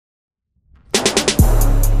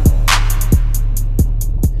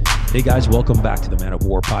Hey guys, welcome back to the Man of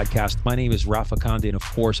War podcast. My name is Rafa Conde, and of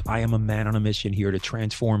course, I am a man on a mission here to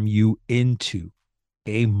transform you into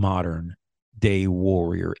a modern day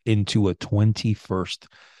warrior, into a 21st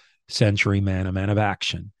century man, a man of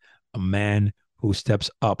action, a man who steps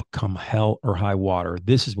up come hell or high water.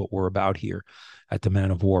 This is what we're about here at the Man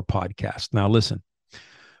of War podcast. Now, listen,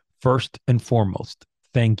 first and foremost,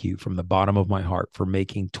 thank you from the bottom of my heart for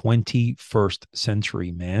making 21st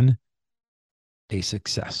century man a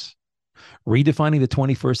success. Redefining the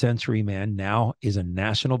 21st Century Man now is a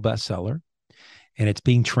national bestseller, and it's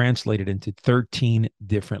being translated into 13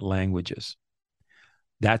 different languages.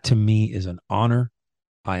 That to me is an honor.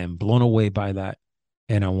 I am blown away by that.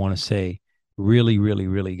 And I want to say, really, really,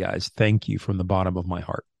 really, guys, thank you from the bottom of my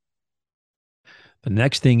heart. The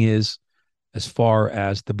next thing is, as far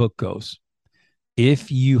as the book goes,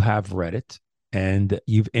 if you have read it and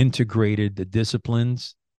you've integrated the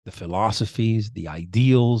disciplines, the philosophies, the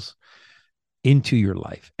ideals, into your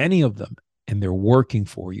life, any of them, and they're working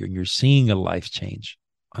for you and you're seeing a life change,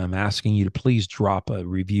 I'm asking you to please drop a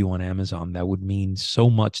review on Amazon. That would mean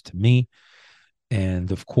so much to me.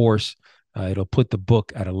 And of course, it'll put the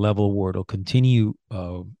book at a level where it'll continue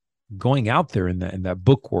going out there in that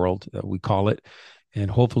book world that we call it,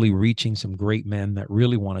 and hopefully reaching some great men that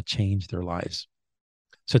really want to change their lives.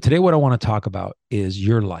 So today, what I want to talk about is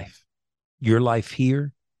your life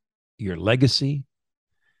here, your legacy,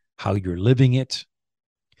 how you're living it.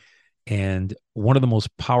 And one of the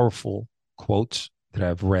most powerful quotes that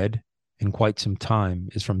I've read in quite some time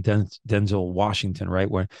is from Denzel Washington, right?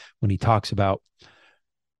 When he talks about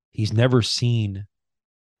he's never seen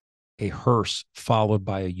a hearse followed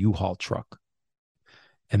by a U-Haul truck.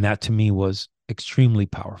 And that to me was extremely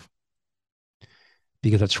powerful,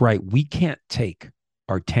 because that's right. We can't take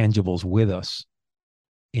our tangibles with us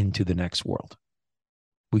into the next world.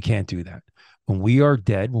 We can't do that. When we are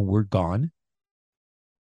dead, when we're gone,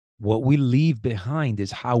 what we leave behind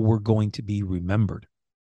is how we're going to be remembered.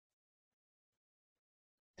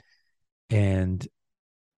 And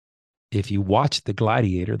if you watch The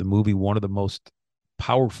Gladiator, the movie, one of the most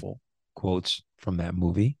powerful quotes from that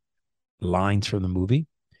movie, lines from the movie,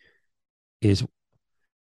 is,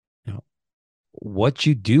 what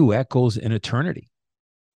you do echoes in eternity.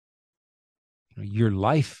 Your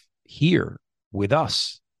life here with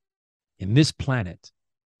us in this planet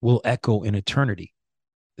will echo in eternity.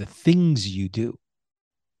 The things you do,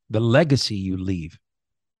 the legacy you leave.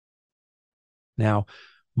 Now,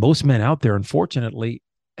 most men out there, unfortunately,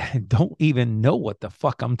 don't even know what the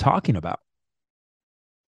fuck I'm talking about.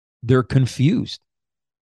 They're confused.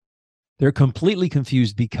 They're completely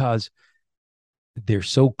confused because they're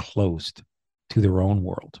so closed to their own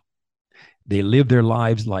world. They live their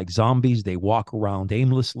lives like zombies. They walk around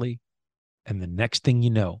aimlessly. And the next thing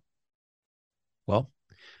you know, well,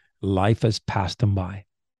 life has passed them by.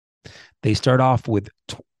 They start off with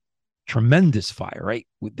tremendous fire, right?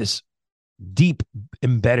 With this deep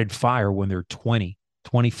embedded fire when they're 20,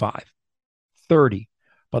 25, 30.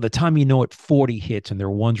 By the time you know it, 40 hits and they're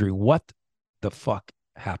wondering what the fuck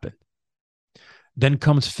happened. Then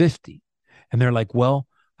comes 50 and they're like, well,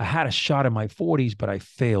 I had a shot in my 40s, but I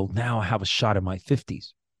failed. Now I have a shot in my 50s.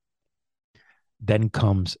 Then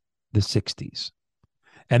comes the 60s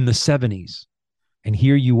and the 70s. And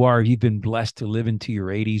here you are, you've been blessed to live into your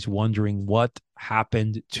 80s, wondering what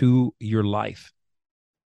happened to your life.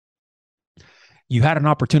 You had an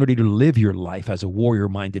opportunity to live your life as a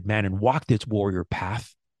warrior-minded man and walk this warrior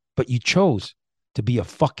path, but you chose to be a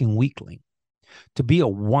fucking weakling, to be a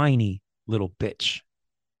whiny little bitch.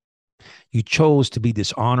 You chose to be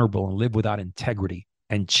dishonorable and live without integrity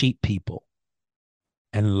and cheat people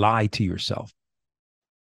and lie to yourself.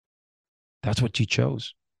 That's what you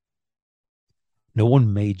chose. No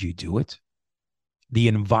one made you do it. The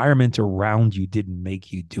environment around you didn't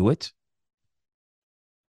make you do it.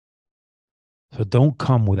 So don't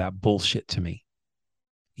come with that bullshit to me.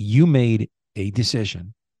 You made a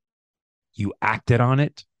decision. You acted on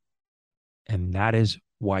it. And that is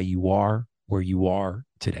why you are where you are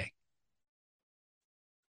today.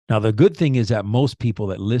 Now, the good thing is that most people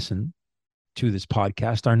that listen to this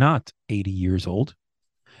podcast are not 80 years old,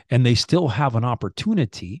 and they still have an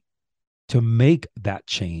opportunity to make that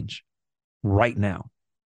change right now.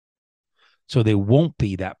 So they won't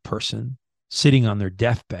be that person sitting on their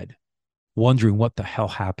deathbed wondering what the hell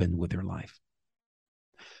happened with their life.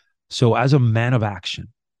 So as a man of action,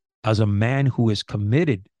 as a man who is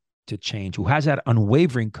committed to change, who has that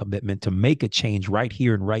unwavering commitment to make a change right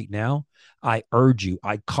here and right now, I urge you,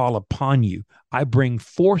 I call upon you, I bring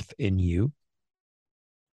forth in you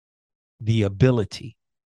the ability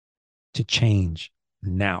to change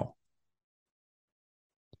now.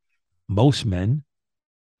 Most men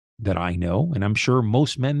that I know, and I'm sure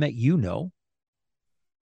most men that you know,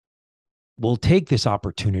 will take this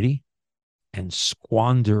opportunity and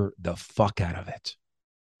squander the fuck out of it.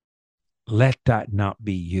 Let that not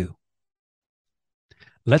be you.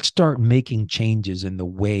 Let's start making changes in the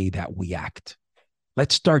way that we act.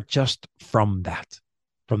 Let's start just from that,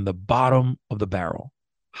 from the bottom of the barrel,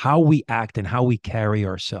 how we act and how we carry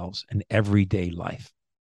ourselves in everyday life.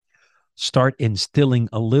 Start instilling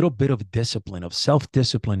a little bit of discipline, of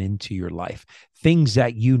self-discipline into your life. Things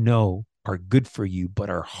that you know are good for you but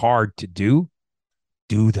are hard to do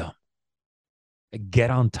them.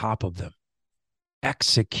 Get on top of them.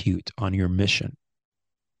 Execute on your mission.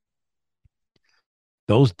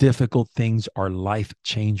 Those difficult things are life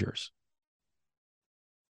changers.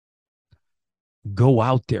 Go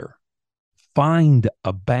out there, find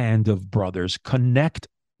a band of brothers, connect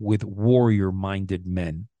with warrior-minded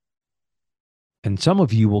men. And some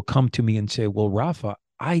of you will come to me and say, well, Rafa,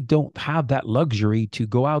 I don't have that luxury to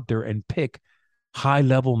go out there and pick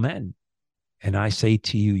high-level men. And I say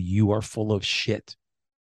to you, you are full of shit.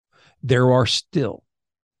 There are still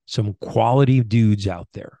some quality dudes out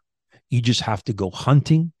there. You just have to go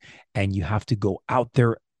hunting and you have to go out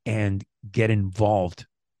there and get involved.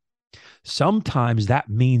 Sometimes that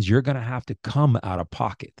means you're going to have to come out of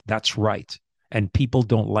pocket. That's right. And people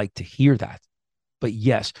don't like to hear that. But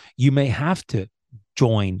yes, you may have to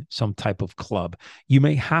join some type of club. You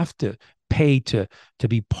may have to pay to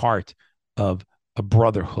be part of a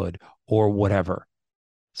brotherhood or whatever,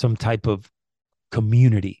 some type of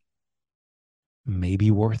community. May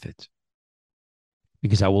be worth it.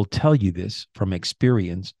 Because I will tell you this from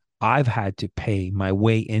experience, I've had to pay my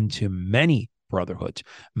way into many brotherhoods,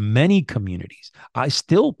 many communities. I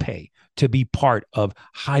still pay to be part of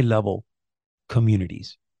high-level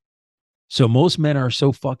communities. So most men are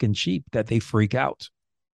so fucking cheap that they freak out.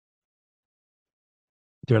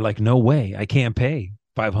 They're like, no way, I can't pay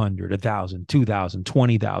 500, 1,000, 2,000,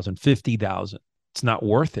 20,000, 50,000. It's not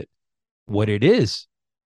worth it. What it is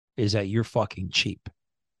that you're fucking cheap.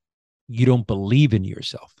 You don't believe in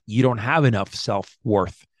yourself. You don't have enough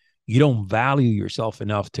self-worth. You don't value yourself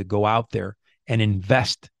enough to go out there and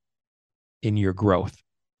invest in your growth.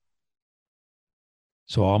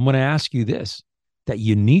 So I'm going to ask you this, that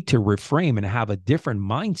you need to reframe and have a different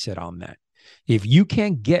mindset on that. If you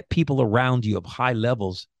can't get people around you of high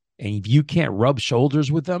levels, and if you can't rub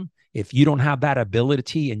shoulders with them, if you don't have that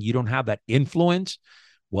ability and you don't have that influence,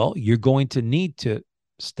 well, you're going to need to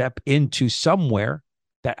step into somewhere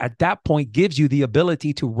that at that point gives you the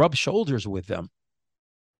ability to rub shoulders with them.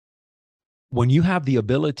 When you have the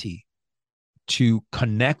ability to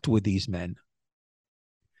connect with these men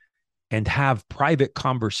and have private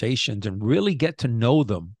conversations and really get to know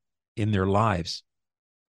them in their lives,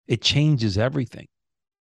 it changes everything.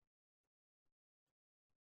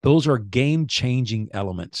 Those are game-changing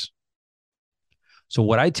elements. So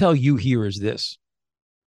what I tell you here is this: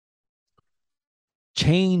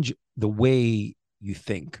 change the way you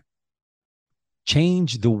think.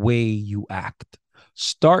 Change the way you act.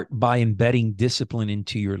 Start by embedding discipline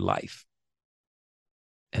into your life.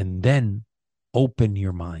 And then open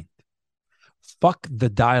your mind. Fuck the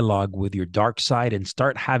dialogue with your dark side and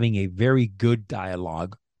start having a very good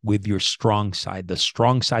dialogue with your strong side, the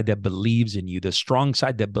strong side that believes in you, the strong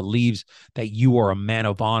side that believes that you are a man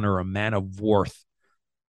of honor, a man of worth.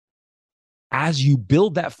 As you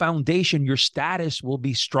build that foundation, your status will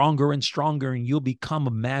be stronger and stronger, and you'll become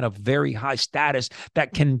a man of very high status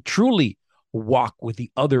that can truly walk with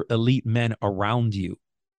the other elite men around you.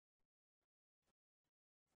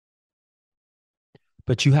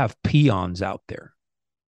 But you have peons out there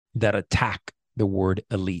that attack the word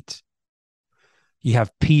elite. You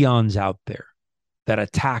have peons out there that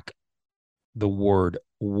attack the word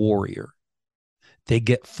warrior. They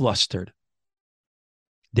get flustered.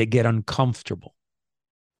 They get uncomfortable.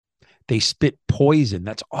 They spit poison.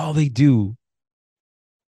 That's all they do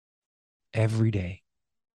every day,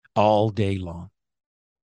 all day long.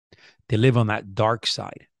 They live on that dark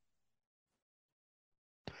side.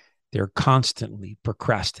 They're constantly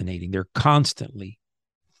procrastinating. They're constantly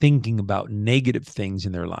thinking about negative things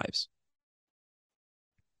in their lives.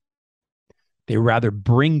 They rather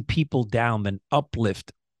bring people down than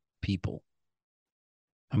uplift people.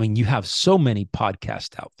 I mean, you have so many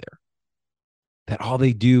podcasts out there that all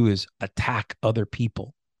they do is attack other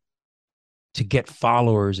people to get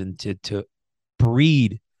followers and to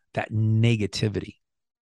breed that negativity.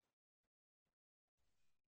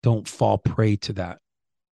 Don't fall prey to that.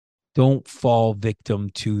 Don't fall victim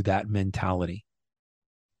to that mentality.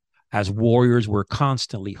 As warriors, we're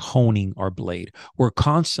constantly honing our blade. We're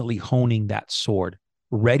constantly honing that sword.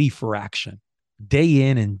 ready for action, day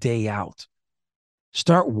in and day out.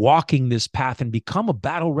 Start walking this path and become a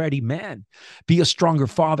battle-ready man. Be a stronger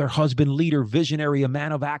father, husband, leader, visionary, a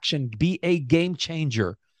man of action. Be a game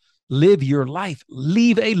changer. Live your life.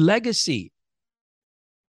 Leave a legacy.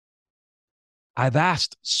 I've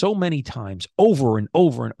asked so many times, over and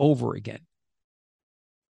over and over again,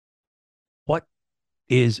 what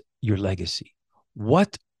is your legacy?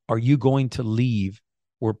 What are you going to leave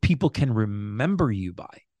where people can remember you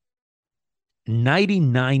by?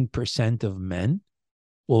 99% of men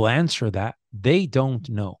will answer that they don't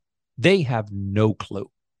know. They have no clue.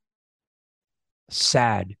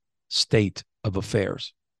 Sad state of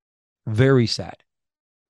affairs. Very sad.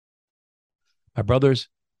 My brothers,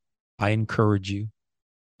 I encourage you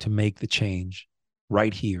to make the change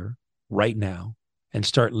right here, right now, and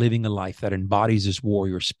start living a life that embodies this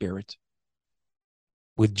warrior spirit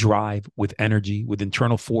with drive, with energy, with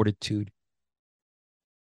internal fortitude.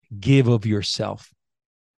 Give of yourself.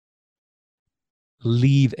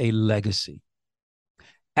 Leave a legacy.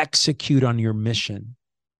 Execute on your mission.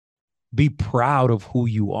 Be proud of who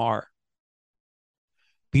you are.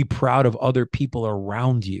 Be proud of other people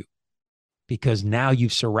around you, because now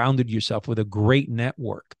you've surrounded yourself with a great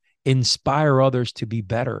network. Inspire others to be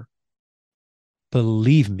better.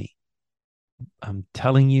 Believe me, I'm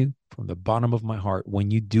telling you from the bottom of my heart,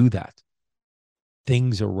 when you do that,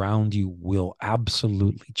 things around you will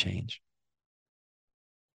absolutely change.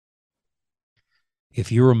 If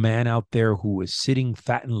you're a man out there who is sitting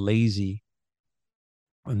fat and lazy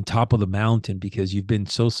on top of the mountain because you've been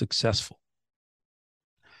so successful,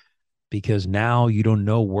 because now you don't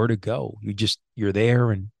know where to go, you're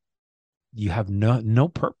there and you have no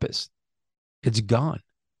purpose. It's gone.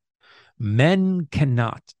 Men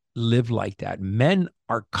cannot live like that. Men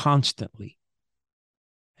are constantly,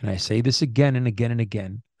 and I say this again and again and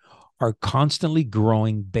again, are constantly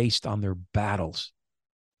growing based on their battles.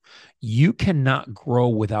 You cannot grow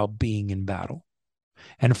without being in battle.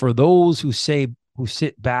 And for those who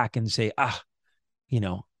sit back and say, I'm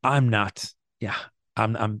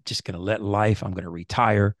just going to let life, I'm going to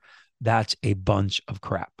retire. That's a bunch of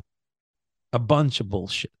crap, a bunch of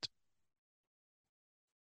bullshit.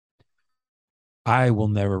 I will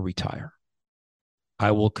never retire.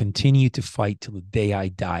 I will continue to fight till the day I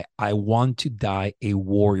die. I want to die a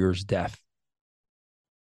warrior's death.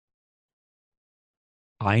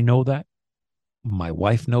 I know that. My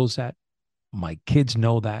wife knows that. My kids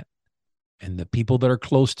know that. And the people that are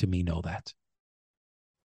close to me know that.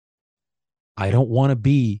 I don't want to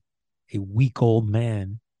be a weak old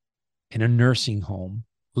man in a nursing home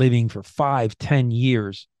living for 5-10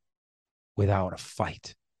 years without a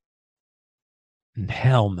fight. And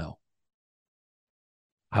hell no.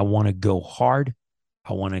 I want to go hard.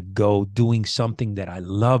 I want to go doing something that I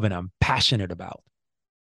love and I'm passionate about.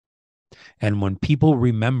 And when people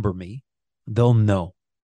remember me, they'll know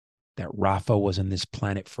that Rafa was on this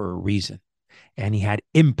planet for a reason. And he had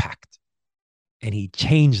impact. And he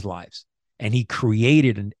changed lives. And he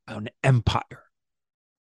created an empire.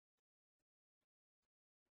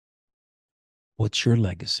 What's your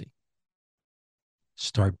legacy?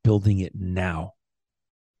 Start building it now.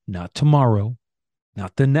 Not tomorrow,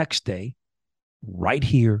 not the next day, right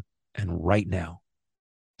here and right now.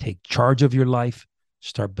 Take charge of your life,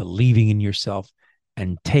 start believing in yourself,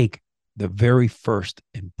 and take the very first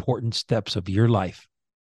important steps of your life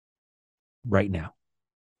right now.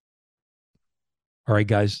 All right,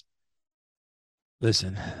 guys,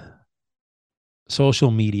 listen,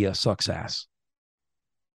 social media sucks ass.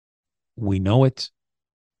 We know it,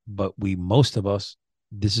 but most of us,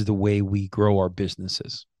 this is the way we grow our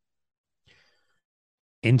businesses.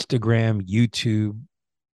 Instagram, YouTube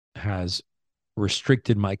has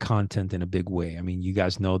restricted my content in a big way. I mean, you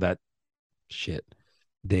guys know that shit.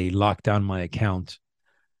 They locked down my account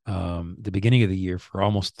the beginning of the year for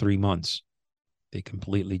almost 3 months. They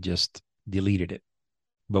completely just deleted it.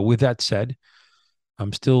 But with that said,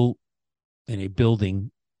 I'm still in a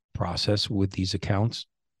building process with these accounts.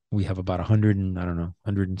 We have about 100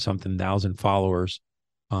 and something thousand followers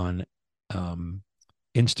on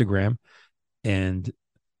Instagram. And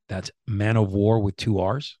that's Man of War with 2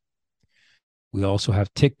 R's. We also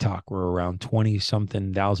have TikTok. We're around 20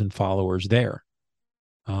 something thousand followers there.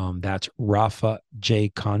 That's Rafa J.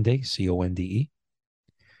 Conde, Conde.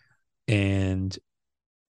 And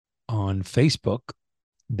on Facebook,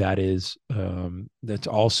 that's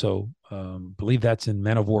also, believe that's in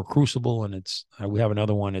Man of War Crucible. And we have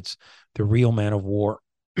another one. It's The Real Man of War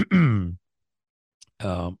on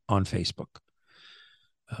Facebook.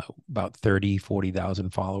 About 30,000,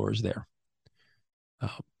 40,000 followers there.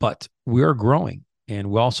 But we are growing And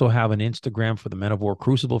we also have an Instagram for the Men of War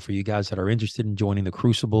Crucible for you guys that are interested in joining the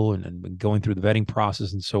Crucible and going through the vetting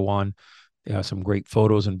process and so on. Some great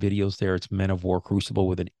photos and videos there. It's Men of War Crucible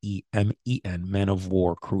with an EMEN, Men of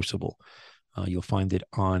War Crucible. You'll find it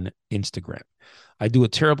on Instagram. I do a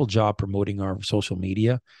terrible job promoting our social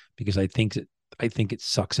media because I think it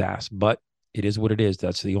sucks ass, but it is what it is.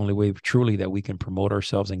 That's the only way truly that we can promote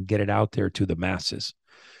ourselves and get it out there to the masses.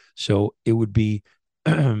 So it would be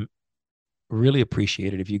really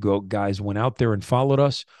appreciated if you guys went out there and followed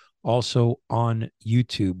us. Also on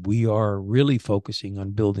YouTube, we are really focusing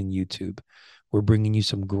on building YouTube. We're bringing you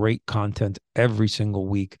some great content every single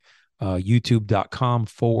week.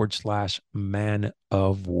 YouTube.com/Man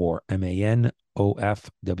of War,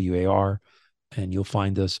 MANOFWAR. And you'll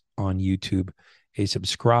find us on YouTube. A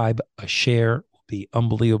subscribe, a share will be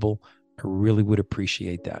unbelievable. I really would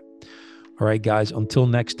appreciate that. All right, guys, until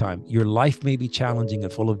next time, your life may be challenging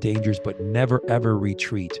and full of dangers, but never, ever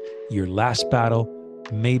retreat. Your last battle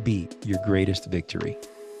may be your greatest victory.